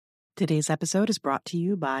Today's episode is brought to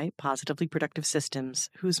you by Positively Productive Systems,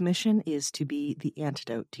 whose mission is to be the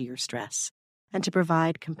antidote to your stress and to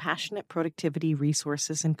provide compassionate productivity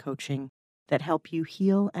resources and coaching that help you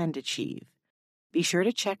heal and achieve. Be sure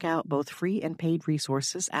to check out both free and paid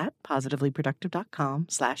resources at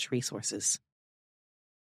positivelyproductive.com/resources.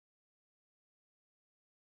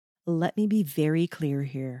 Let me be very clear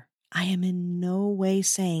here. I am in no way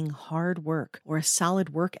saying hard work or a solid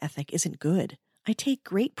work ethic isn't good. I take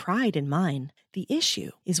great pride in mine. The issue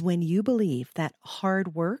is when you believe that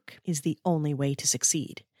hard work is the only way to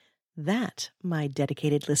succeed. That, my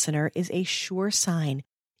dedicated listener, is a sure sign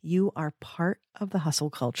you are part of the hustle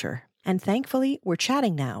culture. And thankfully, we're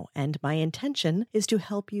chatting now, and my intention is to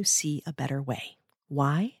help you see a better way.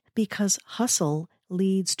 Why? Because hustle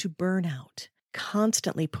leads to burnout.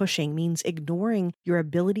 Constantly pushing means ignoring your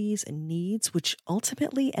abilities and needs, which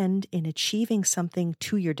ultimately end in achieving something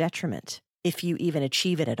to your detriment, if you even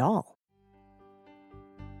achieve it at all.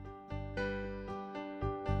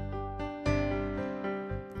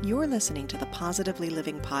 You're listening to the Positively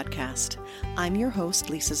Living Podcast. I'm your host,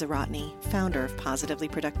 Lisa Zawrotny, founder of Positively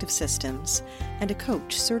Productive Systems and a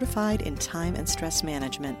coach certified in time and stress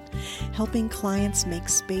management, helping clients make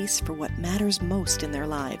space for what matters most in their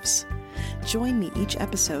lives. Join me each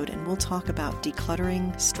episode and we'll talk about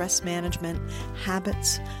decluttering, stress management,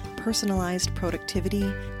 habits, personalized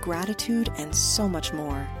productivity, gratitude, and so much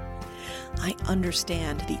more. I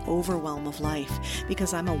understand the overwhelm of life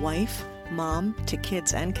because I'm a wife, mom to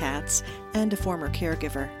kids and cats, and a former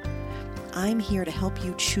caregiver. I'm here to help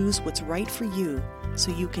you choose what's right for you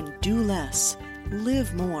so you can do less,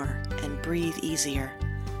 live more, and breathe easier.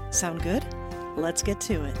 Sound good? Let's get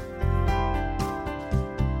to it.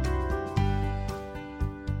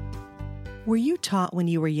 Were you taught when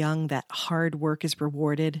you were young that hard work is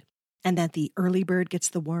rewarded, and that the early bird gets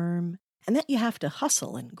the worm, and that you have to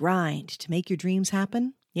hustle and grind to make your dreams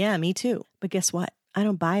happen? Yeah, me too. But guess what? I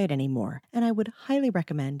don't buy it anymore, and I would highly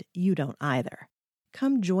recommend you don't either.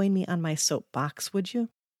 Come join me on my soapbox, would you?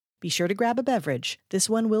 Be sure to grab a beverage. This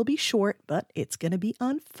one will be short, but it's going to be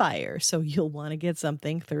on fire, so you'll want to get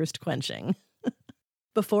something thirst-quenching.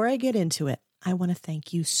 Before I get into it, I want to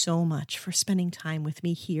thank you so much for spending time with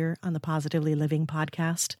me here on the Positively Living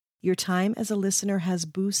Podcast. Your time as a listener has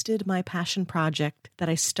boosted my passion project that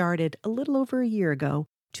I started a little over a year ago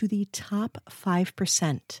to the top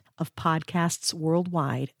 5% of podcasts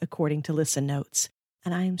worldwide, according to Listen Notes.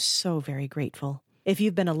 And I am so very grateful. If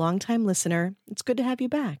you've been a longtime listener, it's good to have you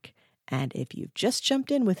back. And if you've just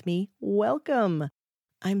jumped in with me, welcome.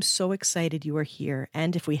 I'm so excited you are here.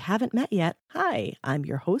 And if we haven't met yet, hi, I'm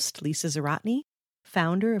your host, Lisa Zawrotny,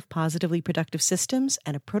 founder of Positively Productive Systems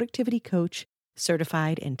and a productivity coach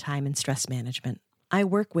certified in time and stress management. I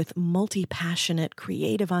work with multi-passionate,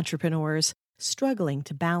 creative entrepreneurs struggling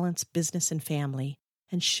to balance business and family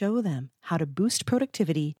and show them how to boost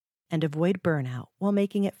productivity and avoid burnout while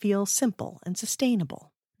making it feel simple and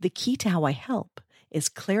sustainable. The key to how I help is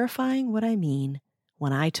clarifying what I mean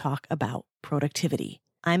when I talk about productivity.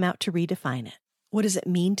 I'm out to redefine it. What does it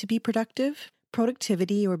mean to be productive?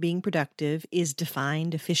 Productivity or being productive is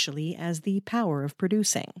defined officially as the power of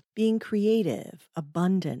producing, being creative,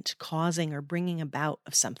 abundant, causing or bringing about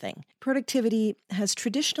of something. Productivity has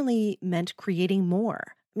traditionally meant creating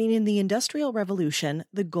more. In the Industrial Revolution,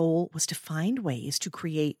 the goal was to find ways to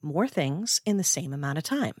create more things in the same amount of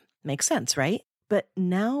time. Makes sense, right? But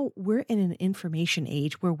now we're in an information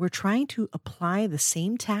age where we're trying to apply the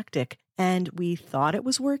same tactic and we thought it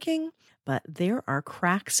was working, but there are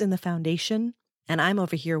cracks in the foundation. And I'm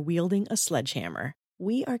over here wielding a sledgehammer.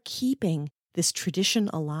 We are keeping this tradition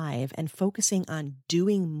alive and focusing on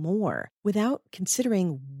doing more without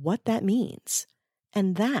considering what that means.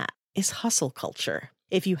 And that is hustle culture.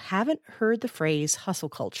 If you haven't heard the phrase hustle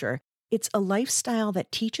culture, it's a lifestyle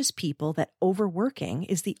that teaches people that overworking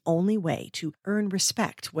is the only way to earn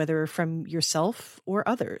respect, whether from yourself or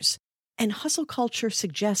others. And hustle culture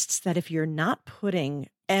suggests that if you're not putting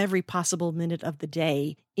every possible minute of the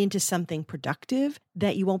day into something productive,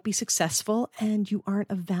 that you won't be successful and you aren't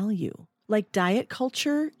of value. Like diet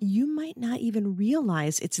culture, you might not even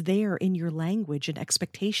realize it's there in your language and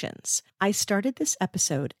expectations. I started this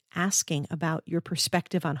episode asking about your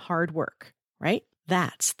perspective on hard work, right?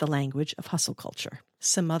 That's the language of hustle culture.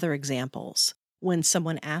 Some other examples. When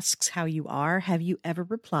someone asks how you are, have you ever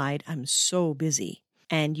replied, "I'm so busy"?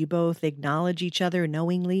 And you both acknowledge each other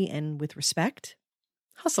knowingly and with respect?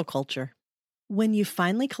 Hustle culture. When you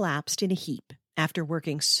finally collapsed in a heap after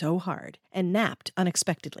working so hard and napped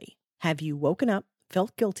unexpectedly, have you woken up,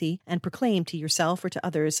 felt guilty, and proclaimed to yourself or to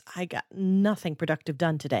others, "I got nothing productive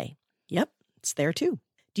done today"? Yep, it's there too.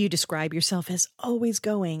 Do you describe yourself as always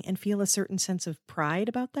going and feel a certain sense of pride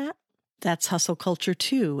about that? That's hustle culture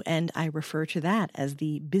too, and I refer to that as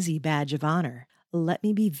the busy badge of honor. Let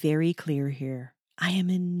me be very clear here. I am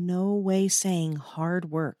in no way saying hard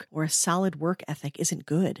work or a solid work ethic isn't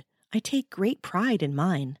good. I take great pride in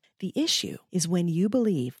mine. The issue is when you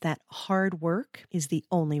believe that hard work is the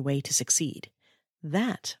only way to succeed.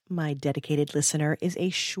 That, my dedicated listener, is a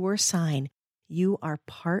sure sign you are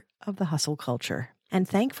part of the hustle culture. And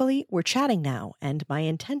thankfully, we're chatting now, and my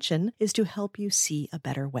intention is to help you see a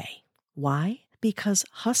better way. Why? Because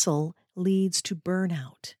hustle leads to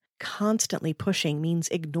burnout. Constantly pushing means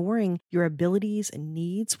ignoring your abilities and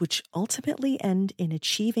needs, which ultimately end in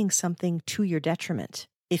achieving something to your detriment,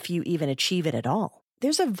 if you even achieve it at all.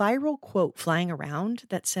 There's a viral quote flying around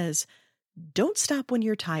that says, "Don't stop when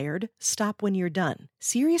you're tired, stop when you're done."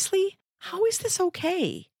 Seriously? How is this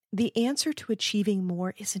okay? The answer to achieving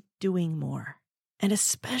more isn't doing more, and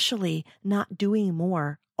especially not doing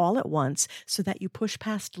more all at once so that you push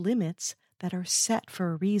past limits that are set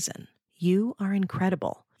for a reason. You are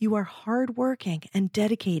incredible. You are hardworking and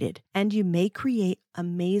dedicated, and you may create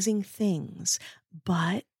amazing things,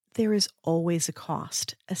 but there is always a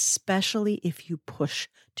cost, especially if you push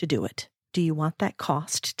to do it. Do you want that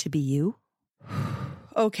cost to be you?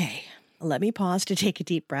 Okay, let me pause to take a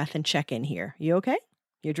deep breath and check in here. You okay?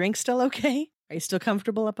 Your drink still okay? Are you still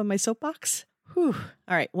comfortable up on my soapbox? Whew.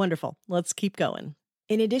 All right, wonderful. Let's keep going.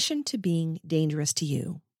 In addition to being dangerous to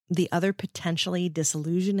you, the other potentially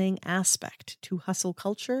disillusioning aspect to hustle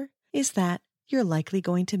culture is that you're likely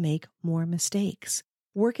going to make more mistakes.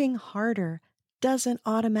 Working harder doesn't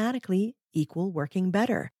automatically equal working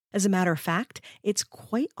better. As a matter of fact, it's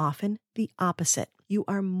quite often the opposite. You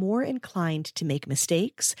are more inclined to make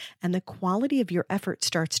mistakes, and the quality of your effort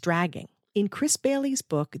starts dragging. In Chris Bailey's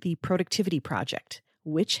book, The Productivity Project,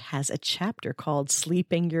 which has a chapter called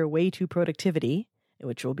Sleeping Your Way to Productivity,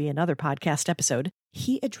 which will be another podcast episode,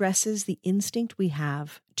 he addresses the instinct we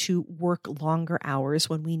have to work longer hours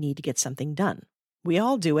when we need to get something done. We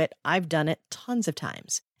all do it. I've done it tons of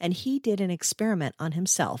times. And he did an experiment on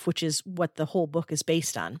himself, which is what the whole book is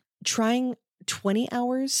based on, trying 20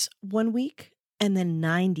 hours one week and then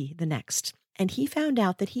 90 the next. And he found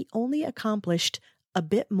out that he only accomplished a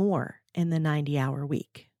bit more in the 90-hour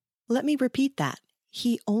week. Let me repeat that.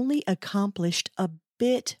 He only accomplished a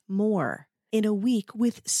bit more in a week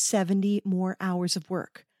with 70 more hours of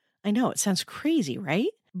work. I know it sounds crazy, right?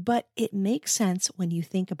 But it makes sense when you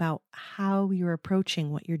think about how you're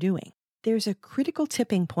approaching what you're doing. There's a critical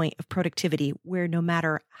tipping point of productivity where no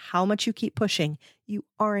matter how much you keep pushing, you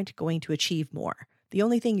aren't going to achieve more. The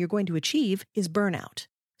only thing you're going to achieve is burnout.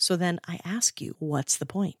 So then I ask you, what's the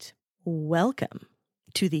point? Welcome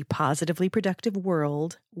to the positively productive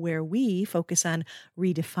world where we focus on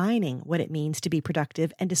redefining what it means to be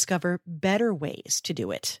productive and discover better ways to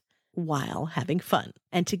do it while having fun.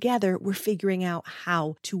 And together we're figuring out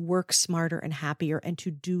how to work smarter and happier and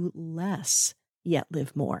to do less, yet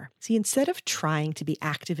live more. See, instead of trying to be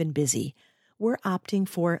active and busy, we're opting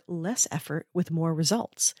for less effort with more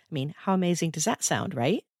results. I mean, how amazing does that sound,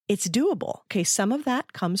 right? It's doable. Okay, some of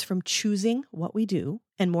that comes from choosing what we do,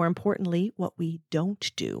 and more importantly, what we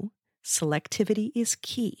don't do. Selectivity is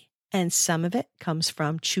key. And some of it comes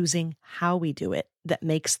from choosing how we do it that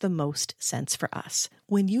makes the most sense for us.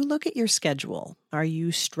 When you look at your schedule, are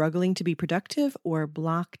you struggling to be productive or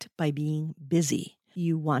blocked by being busy?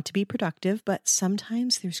 You want to be productive, but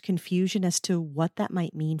sometimes there's confusion as to what that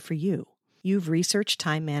might mean for you. You've researched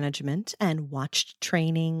time management and watched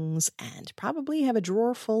trainings and probably have a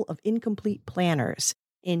drawer full of incomplete planners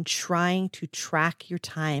in trying to track your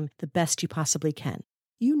time the best you possibly can.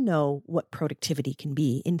 You know what productivity can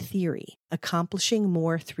be in theory, accomplishing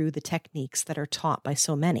more through the techniques that are taught by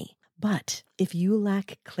so many. But if you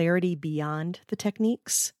lack clarity beyond the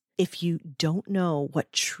techniques, if you don't know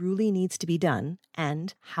what truly needs to be done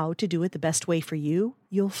and how to do it the best way for you,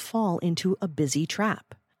 you'll fall into a busy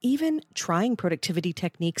trap. Even trying productivity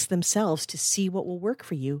techniques themselves to see what will work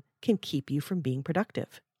for you can keep you from being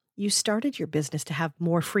productive. You started your business to have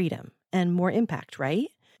more freedom and more impact, right?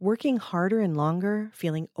 Working harder and longer,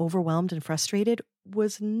 feeling overwhelmed and frustrated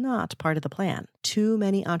was not part of the plan. Too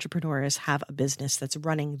many entrepreneurs have a business that's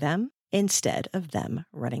running them instead of them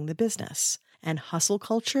running the business. And hustle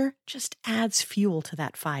culture just adds fuel to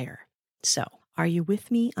that fire. So, are you with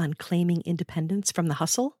me on claiming independence from the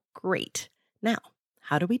hustle? Great. Now,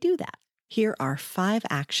 how do we do that? Here are 5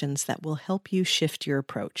 actions that will help you shift your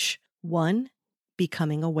approach. 1,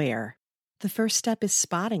 becoming aware. The first step is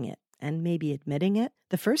spotting it and maybe admitting it.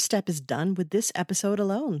 The first step is done with this episode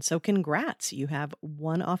alone, so congrats, you have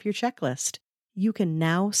 1 off your checklist. You can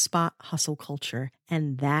now spot hustle culture,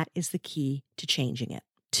 and that is the key to changing it.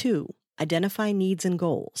 2, identify needs and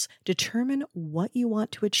goals. Determine what you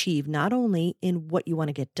want to achieve, not only in what you want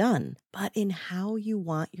to get done, but in how you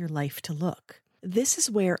want your life to look. This is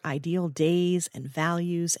where ideal days and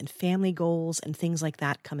values and family goals and things like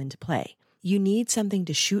that come into play. You need something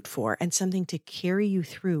to shoot for and something to carry you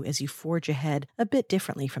through as you forge ahead a bit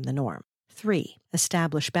differently from the norm. 3,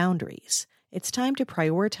 establish boundaries. It's time to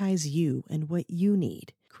prioritize you and what you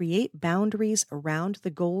need. Create boundaries around the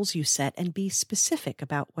goals you set and be specific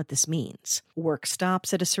about what this means. Work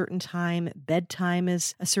stops at a certain time, bedtime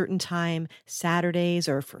is a certain time, Saturdays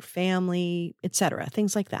are for family, etc.,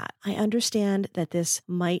 things like that. I understand that this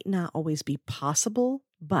might not always be possible,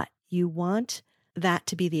 but you want that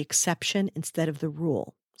to be the exception instead of the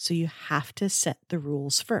rule. So you have to set the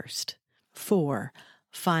rules first. 4,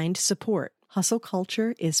 find support. Hustle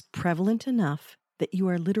culture is prevalent enough that you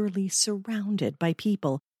are literally surrounded by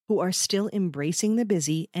people who are still embracing the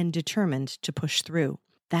busy and determined to push through.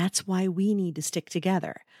 That's why we need to stick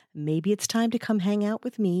together. Maybe it's time to come hang out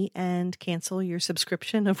with me and cancel your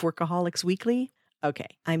subscription of Workaholics Weekly.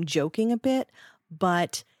 Okay, I'm joking a bit,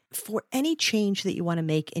 but for any change that you want to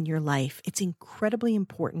make in your life, it's incredibly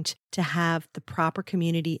important to have the proper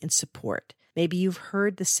community and support. Maybe you've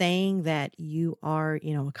heard the saying that you are,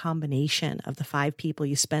 a combination of the 5 people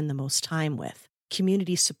you spend the most time with.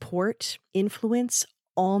 Community support, influence,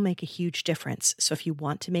 all make a huge difference. So if you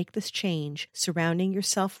want to make this change, surrounding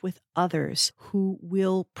yourself with others who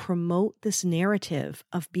will promote this narrative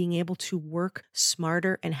of being able to work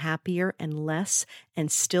smarter and happier and less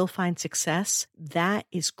and still find success, that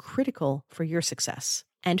is critical for your success.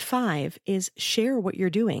 And 5 is share what you're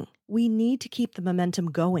doing. We need to keep the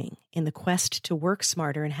momentum going in the quest to work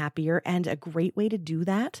smarter and happier, and a great way to do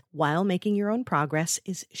that while making your own progress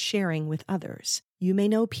is sharing with others. You may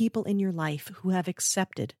know people in your life who have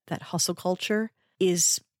accepted that hustle culture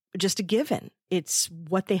is just a given. It's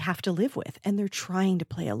what they have to live with, and they're trying to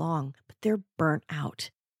play along, but they're burnt out.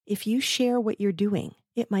 If you share what you're doing,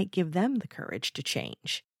 it might give them the courage to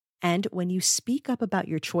change. And when you speak up about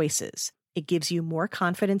your choices, it gives you more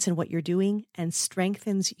confidence in what you're doing and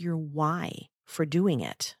strengthens your why for doing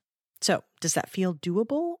it. So, does that feel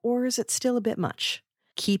doable, or is it still a bit much?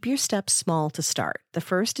 Keep your steps small to start. The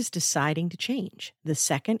first is deciding to change. The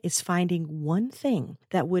second is finding one thing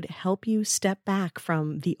that would help you step back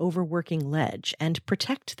from the overworking ledge and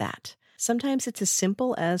protect that. Sometimes it's as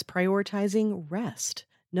simple as prioritizing rest.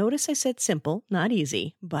 Notice I said simple, not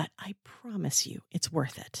easy, but I promise you it's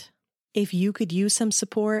worth it. If you could use some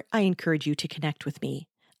support, I encourage you to connect with me.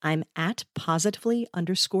 I'm at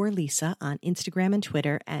positively_Lisa on Instagram and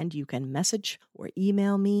Twitter, and you can message or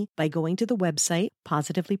email me by going to the website,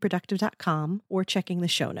 positivelyproductive.com, or checking the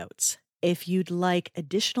show notes. If you'd like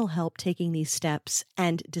additional help taking these steps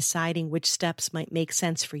and deciding which steps might make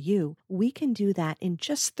sense for you, we can do that in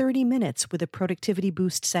just 30 minutes with a productivity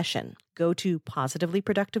boost session. Go to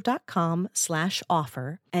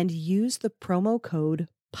positivelyproductive.com/offer and use the promo code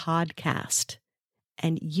podcast,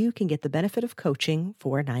 and you can get the benefit of coaching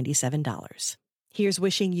for $97. Here's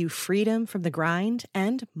wishing you freedom from the grind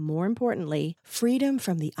and, more importantly, freedom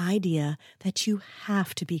from the idea that you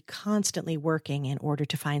have to be constantly working in order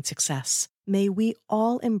to find success. May we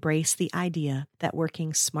all embrace the idea that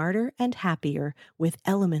working smarter and happier with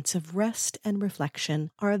elements of rest and reflection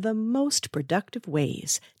are the most productive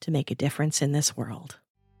ways to make a difference in this world.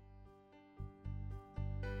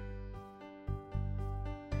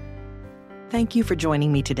 Thank you for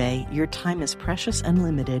joining me today. Your time is precious and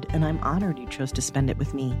limited, and I'm honored you chose to spend it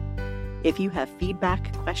with me. If you have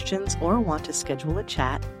feedback, questions, or want to schedule a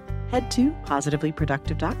chat, head to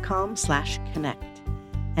positivelyproductive.com/connect.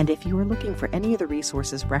 And if you are looking for any of the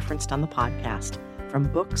resources referenced on the podcast,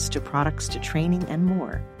 from books to products to training and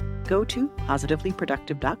more, go to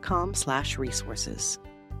positivelyproductive.com/resources.